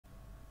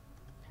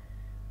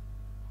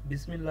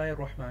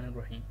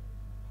Bismillahirrahmanirrahim.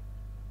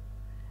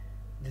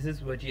 This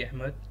is WAJEEH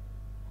AHMED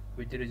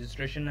with the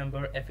registration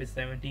number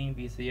FS17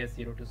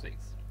 BCS 026,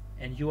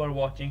 and you are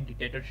watching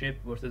Dictatorship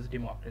versus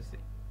Democracy.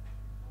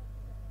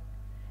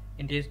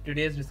 In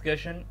today's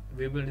discussion,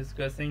 we will be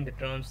discussing the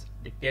terms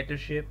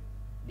dictatorship,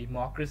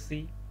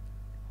 democracy,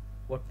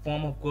 what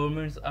form of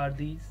governments are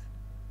these,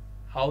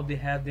 how they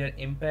have their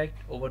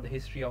impact over the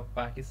history of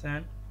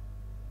Pakistan.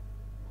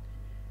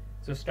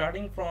 So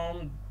starting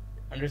from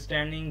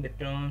understanding the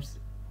terms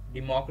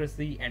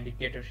democracy and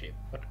dictatorship,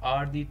 what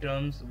are the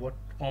terms, what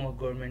form of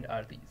government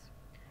are these?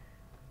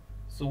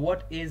 So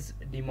what is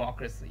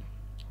democracy?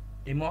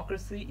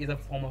 Democracy is a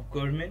form of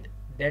government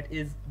that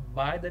is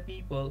by the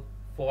people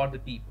for the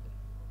people.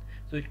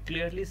 So it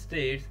clearly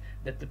states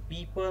that the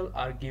people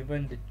are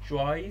given the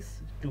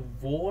choice to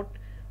vote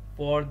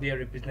for their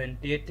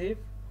representative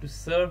to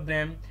serve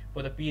them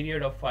for the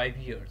period of 5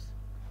 years.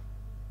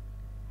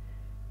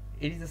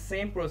 It is the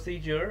same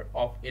procedure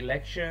of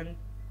election,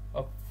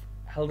 of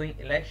holding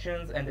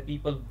elections, and the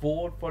people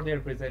vote for their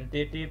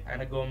representative and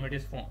a government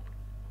is formed.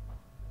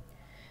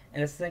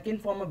 And the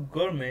second form of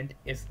government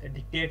is a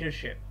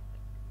dictatorship.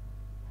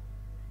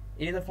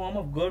 It is a form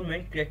of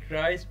government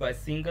characterized by a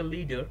single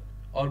leader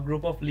or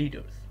group of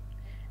leaders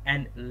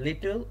and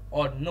little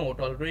or no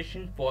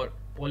toleration for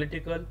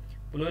political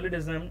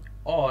pluralism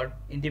or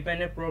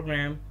independent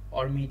program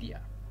or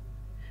media.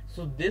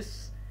 So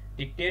this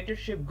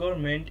dictatorship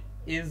government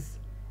is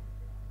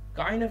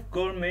kind of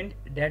government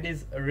that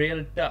is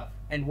real tough.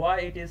 And why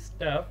it is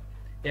tough?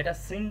 That a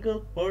single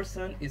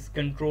person is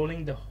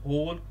controlling the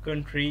whole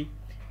country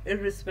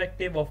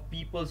irrespective of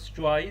people's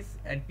choice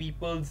and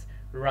people's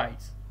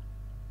rights.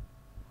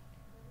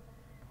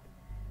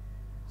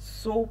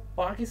 So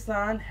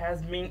Pakistan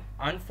has been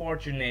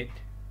unfortunate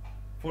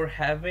for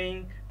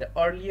having the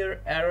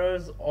earlier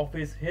eras of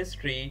its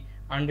history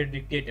under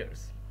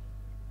dictators.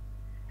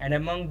 And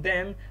among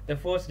them, the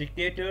first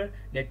dictator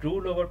that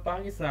ruled over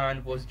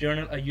Pakistan was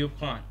General Ayub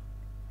Khan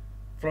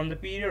from the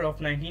period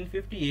of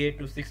 1958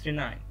 to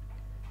 69.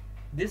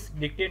 This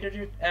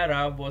dictatorship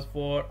era was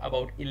for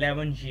about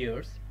 11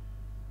 years.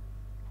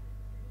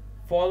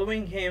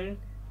 Following him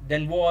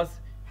then was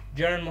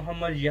General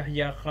Muhammad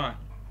Yahya Khan,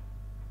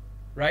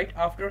 right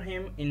after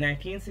him in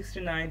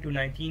 1969 to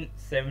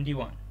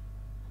 1971.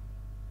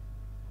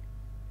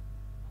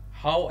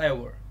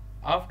 However,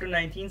 after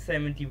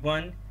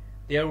 1971,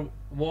 there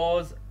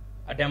was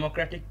a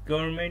democratic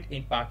government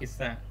in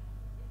Pakistan,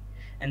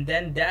 and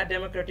then that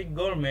democratic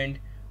government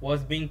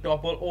was being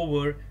toppled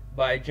over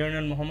by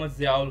General Muhammad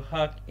Ziaul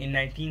Haq in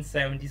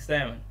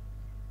 1977,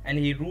 and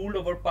he ruled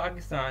over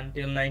Pakistan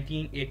till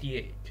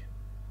 1988.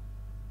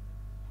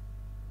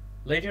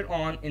 Later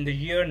on in the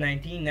year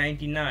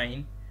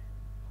 1999,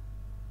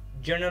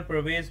 General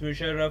Pervez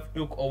Musharraf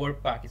took over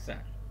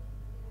Pakistan,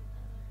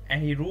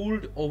 and he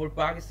ruled over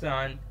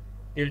Pakistan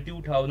till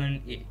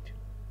 2008.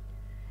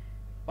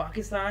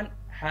 Pakistan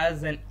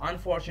has an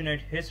unfortunate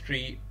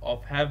history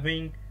of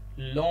having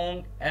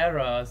long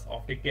eras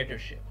of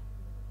dictatorship,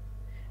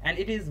 and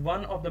it is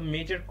one of the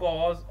major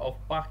cause of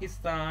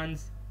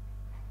Pakistan's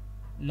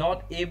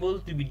not able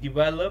to be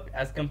developed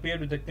as compared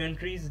to the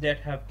countries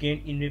that have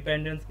gained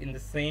independence in the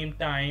same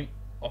time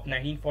of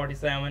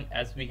 1947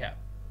 as we have.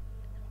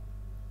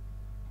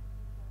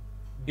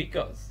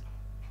 Because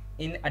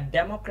in a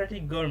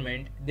democratic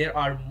government there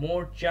are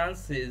more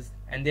chances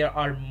and there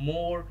are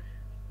more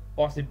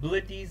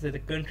possibilities that the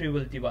country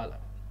will develop,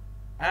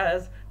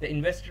 as the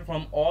investor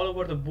from all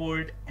over the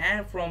world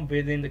and from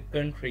within the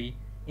country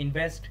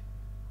invest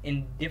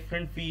in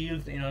different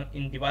fields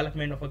in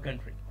development of a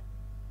country.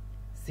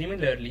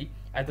 Similarly,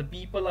 as the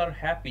people are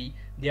happy,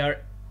 they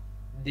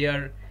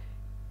are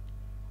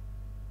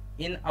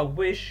in a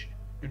wish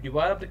to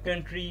develop the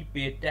country,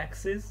 pay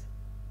taxes,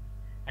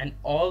 and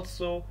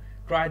also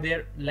try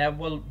their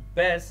level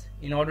best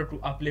in order to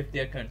uplift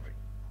their country.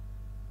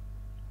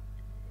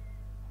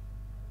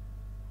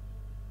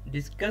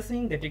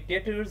 Discussing the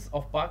dictators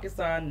of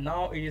Pakistan,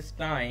 now it is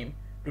time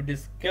to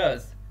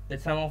discuss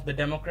some of the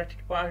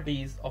democratic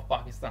parties of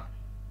Pakistan.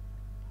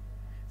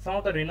 Some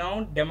of the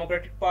renowned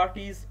democratic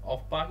parties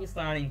of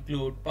Pakistan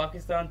include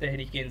Pakistan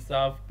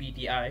Tehreek-e-Insaf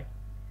 (PTI),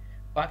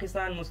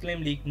 Pakistan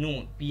Muslim League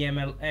Noon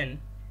 (PMLN),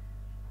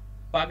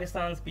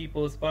 Pakistan's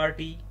People's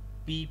Party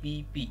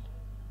 (PPP).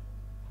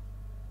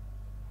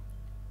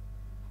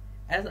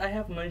 As I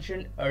have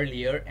mentioned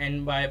earlier,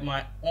 and by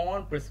my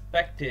own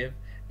perspective,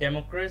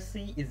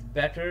 democracy is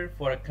better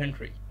for a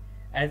country,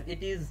 as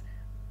it is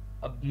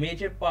a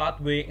major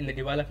pathway in the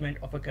development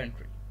of a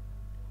country.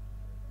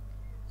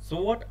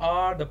 So what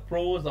are the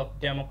pros of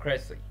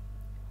democracy?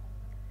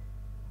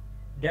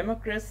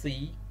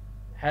 Democracy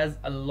has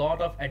a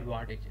lot of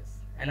advantages,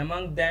 and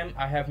among them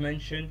I have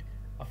mentioned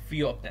a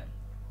few of them.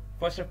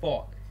 First of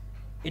all,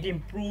 it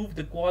improves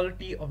the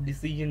quality of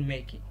decision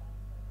making,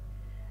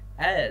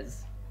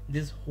 as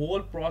this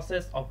whole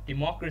process of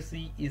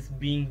democracy is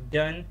being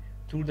done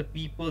through the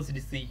people's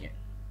decision.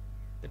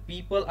 The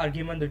people are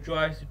given the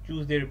choice to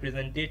choose their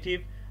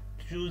representative,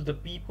 to choose the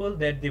people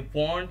that they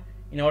want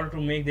in order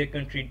to make their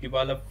country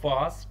develop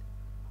fast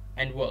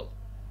and world.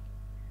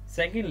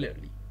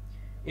 Singularly,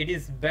 it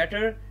is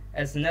better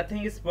as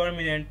nothing is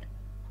permanent.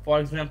 For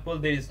example,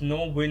 there is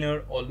no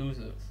winner or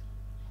losers.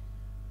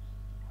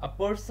 A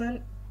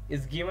person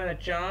is given a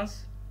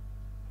chance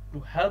to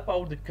help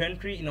out the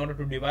country in order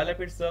to develop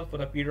itself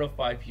for a period of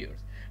 5 years.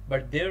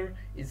 But there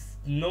is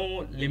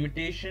no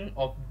limitation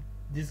of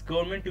this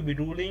government to be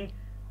ruling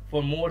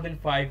for more than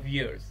 5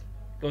 years.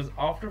 Because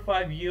after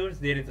 5 years,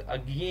 there is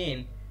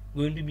again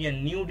going to be a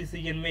new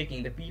decision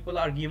making. The people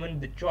are given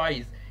the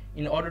choice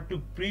in order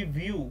to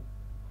preview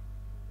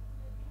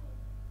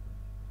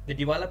the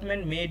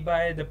development made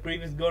by the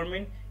previous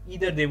government.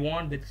 Either they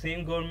want the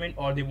same government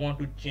or they want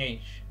to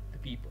change the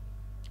people.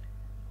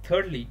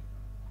 Thirdly,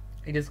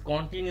 it is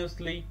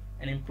continuously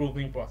an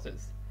improving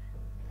process.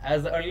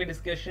 As the earlier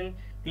discussion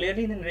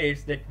clearly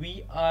narrates that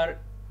we are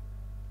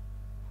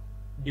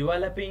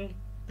developing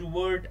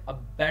toward a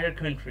better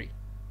country.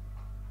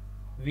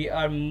 We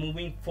are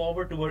moving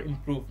forward toward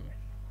improvement.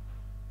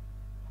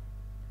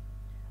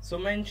 So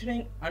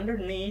mentioning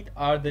underneath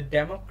are the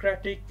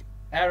democratic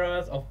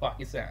eras of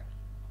Pakistan.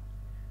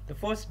 The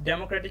first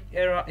democratic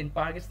era in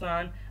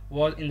Pakistan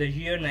was in the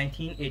year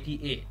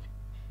 1988,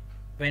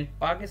 when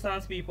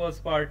Pakistan's People's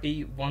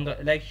Party won the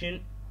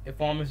election to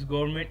form its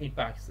government in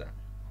Pakistan.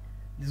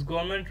 This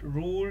government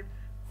ruled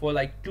for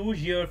like 2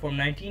 years from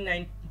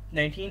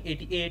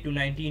 1988 to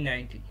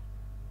 1990.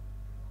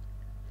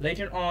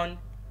 Later on,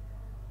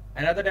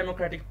 another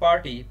democratic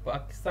party,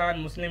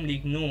 Pakistan Muslim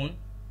League Noon,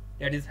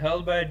 that is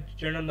held by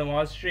General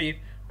Nawaz Sharif,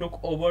 took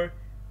over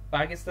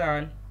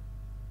Pakistan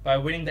by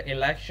winning the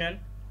election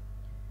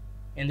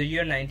in the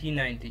year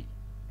 1990,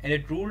 and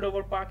it ruled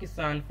over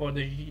Pakistan for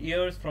the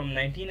years from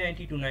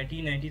 1990 to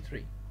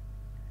 1993.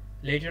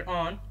 Later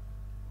on,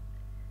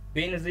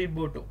 Benazir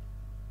Bhutto,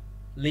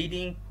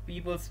 leading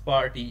People's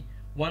Party,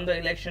 won the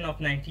election of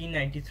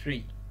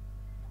 1993.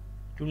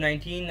 To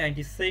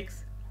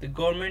 1996, the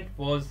government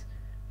was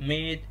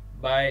made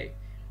by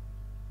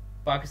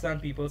Pakistan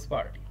People's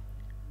Party.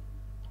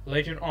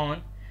 Later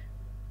on,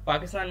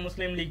 Pakistan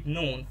Muslim League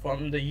Noon,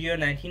 from the year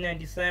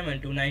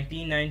 1997 to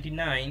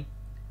 1999,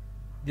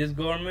 this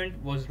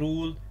government was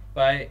ruled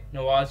by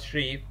Nawaz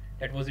Sharif,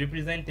 that was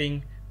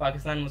representing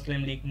Pakistan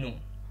Muslim League Noon.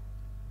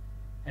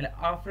 And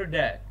after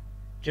that,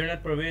 General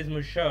Pervez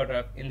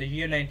Musharraf in the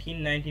year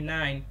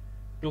 1999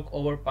 took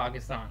over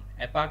Pakistan,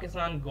 and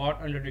Pakistan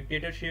got under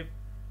dictatorship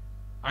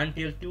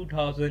until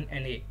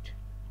 2008.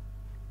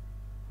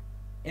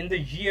 In the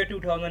year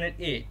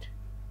 2008,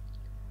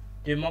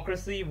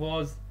 democracy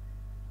was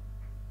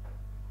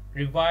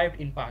revived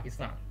in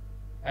Pakistan,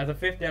 as the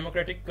fifth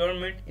democratic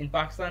government in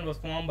Pakistan was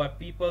formed by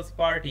People's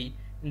Party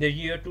in the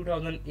year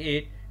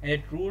 2008, and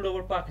it ruled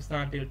over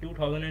Pakistan till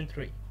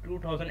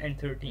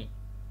 2013.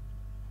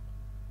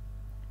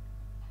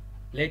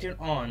 Later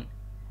on,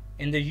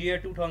 in the year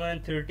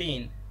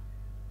 2013,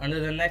 under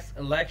the next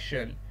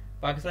election,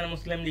 Pakistan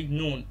Muslim League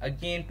Noon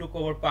again took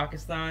over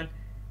Pakistan,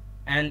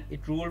 and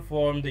it ruled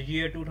from the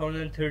year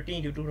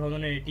 2013 to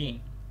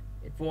 2018.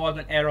 It was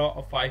an era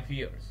of 5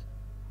 years.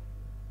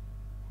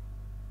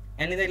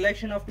 And in the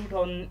election of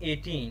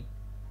 2018,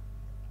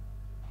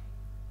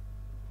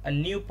 a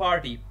new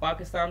party,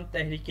 Pakistan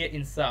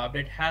Tehreek-e-Insaf,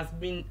 that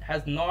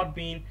has not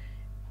been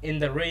in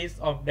the race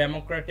of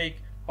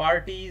democratic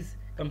parties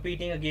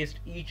competing against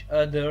each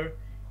other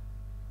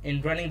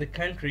in running the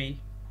country,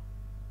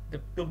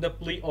 took the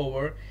plea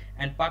over,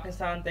 and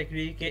Pakistan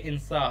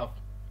Tehreek-e-Insaf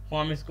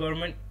formed its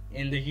government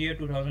in the year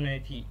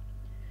 2018.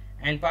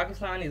 And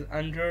Pakistan is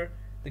under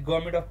the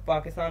government of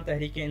Pakistan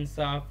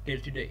Tehreek-e-Insaf till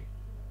today.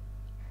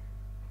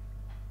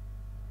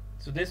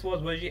 So this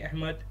was WAJEEH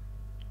Ahmed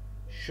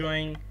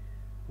showing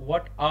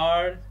what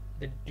are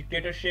the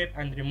dictatorship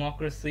and the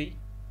democracy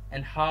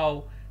and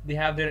how they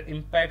have their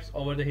impacts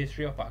over the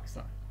history of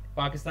Pakistan.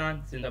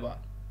 Pakistan Zindabad.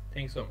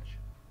 Thanks so much.